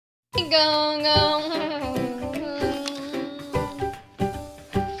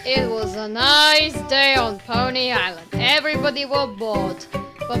It was a nice day on Pony Island. Everybody was bored.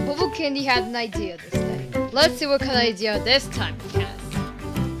 But Bubble Candy had an idea this day. Let's see what kind of idea this time he has.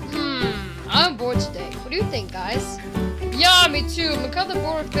 I'm bored today. What do you think, guys? Yeah, me too. I'm kind of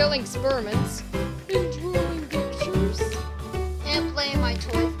bored of failing experiments. And drawing pictures. And playing my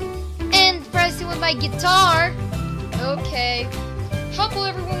toys. And pressing with my guitar. Okay. How about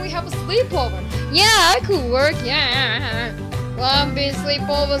everyone we have a sleepover? Yeah, that could work. Yeah. Well, I've been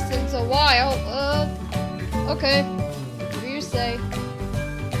sleepover since a while. Okay. What do you say?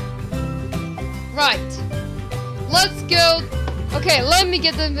 Right. Let's go. Okay, let me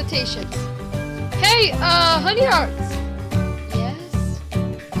get the invitations. Hey, Honey Hearts. Yes?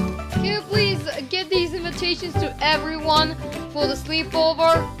 Can you please get these invitations to everyone for the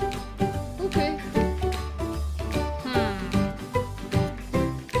sleepover? Okay.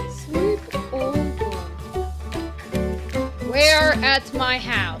 Sleepover. Where at my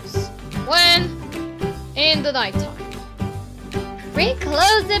house? When? In the nighttime. Bring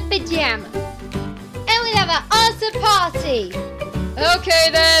clothes and pajamas. And we have an awesome party.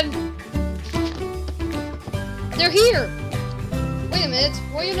 Okay then. They're here! Wait a minute,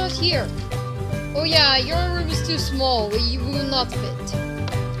 why are you not here? Oh yeah, your room is too small, you will not fit.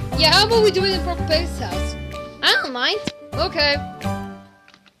 Yeah, how about we do it in Purple Pig's house? I don't mind. Okay.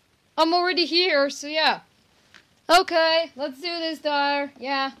 I'm already here, so yeah. Okay, let's do this, Dar.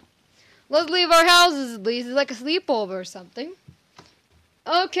 Yeah. Let's leave our houses at least, it's like a sleepover or something.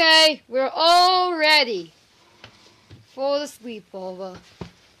 Okay, we're all ready for the sleepover.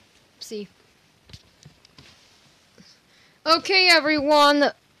 See. Okay,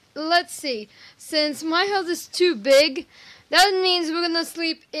 everyone, let's see. Since my house is too big, that means we're gonna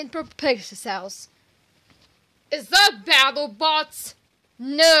sleep in Purple Pig's house. Is that BattleBots?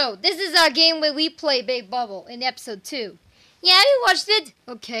 No, this is our game where we play Big Bubble in episode 2. Yeah, we watched it.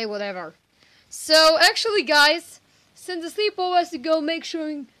 Okay, whatever. So, actually, guys, since the sleepover has to go make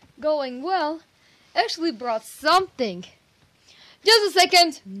sure going well, I actually brought something. Just a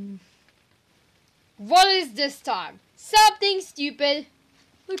second. What is this time? Something stupid,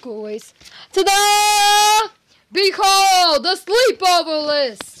 like always. Ta-da! Behold, the sleepover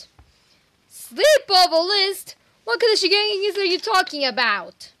list! Sleepover list? What kind of shenanigans are you talking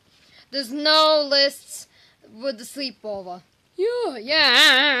about? There's no lists with the sleepover.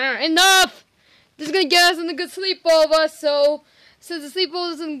 Yeah, enough! This is gonna get us in a good sleepover, so since the sleepover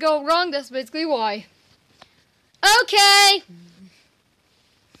doesn't go wrong, that's basically why. Okay!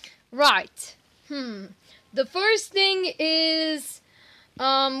 Right. The first thing is,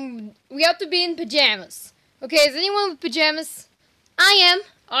 we have to be in pajamas. Okay, is anyone with pajamas? I am.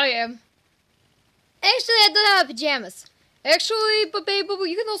 Actually, I don't have pajamas. Actually, but baby,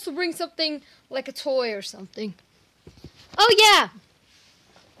 you can also bring something like a toy or something. Oh yeah.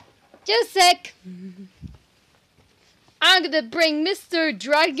 Just a sec. I'm gonna bring Mr.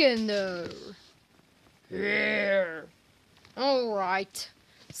 Dragon. Yeah. Alright.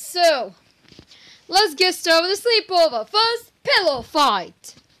 So, let's get started with the sleepover. First, pillow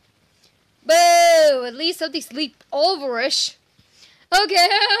fight. Boo! At least something sleepoverish. Okay.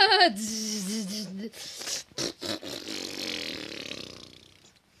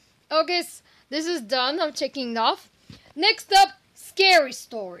 Okay, this is done. I'm checking it off. Next up, scary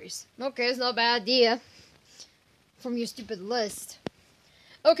stories. Okay, it's not a bad idea. From your stupid list.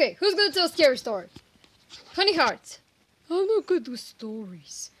 Okay, who's gonna tell a scary story? Honey Heart. I'm not good with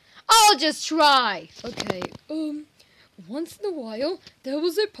stories. I'll just try. Okay, once in a while, there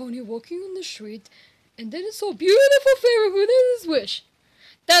was a pony walking on the street, and then it saw a beautiful fairy who did his wish.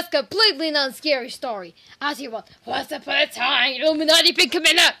 That's completely not a scary story. I'll tell you what, once upon a time, Illuminati pink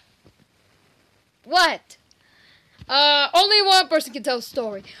commander. What? Only one person can tell a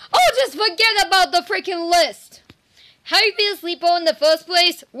story. Oh, just forget about the freaking list. How you feel sleepover in the first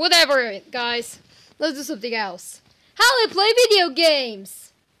place? Whatever, guys. Let's do something else. How do we play video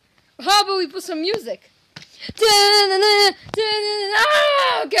games? How about we put some music? Okay.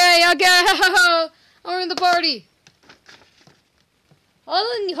 I'm in the party.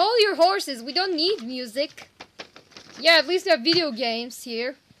 Hold your horses. We don't need music. Yeah, at least we have video games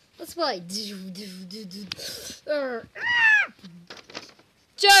here. Let's play.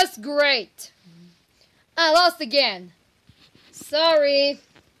 Just great. I lost again. Sorry.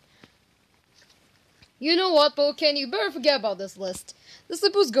 You know what, Boken? You better forget about this list. The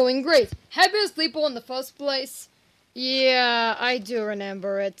sleep was going great. Have you sleepover in the first place? Yeah, I do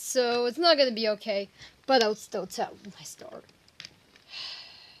remember it, so it's not gonna be okay. But I'll still tell my story.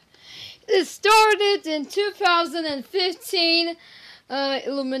 It started in 2015.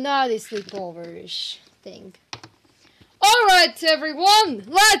 Illuminati sleepover-ish thing. Alright, everyone,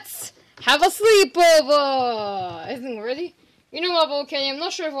 let's have a sleepover! Everything ready? You know what, okay, I'm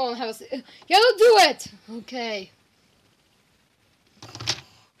not sure if I want to have a sleepover. Yeah, let's do it! Okay.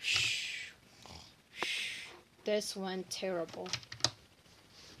 This went terrible.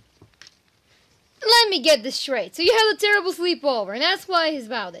 Let me get this straight. So you had a terrible sleepover, and that's why he's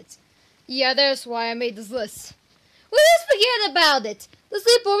about it. Yeah, that's why I made this list. Well, let's forget about it. The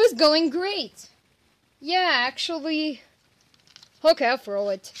sleepover is going great. Yeah, actually... Okay, I'll throw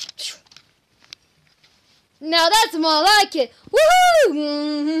it. Now that's more like it.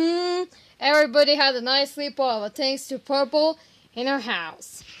 Woohoo! Everybody had a nice sleepover thanks to Purple in her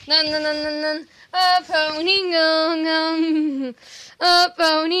house. Nun, nun, nun, nun, nun. A pony go, a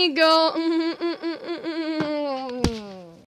pony go.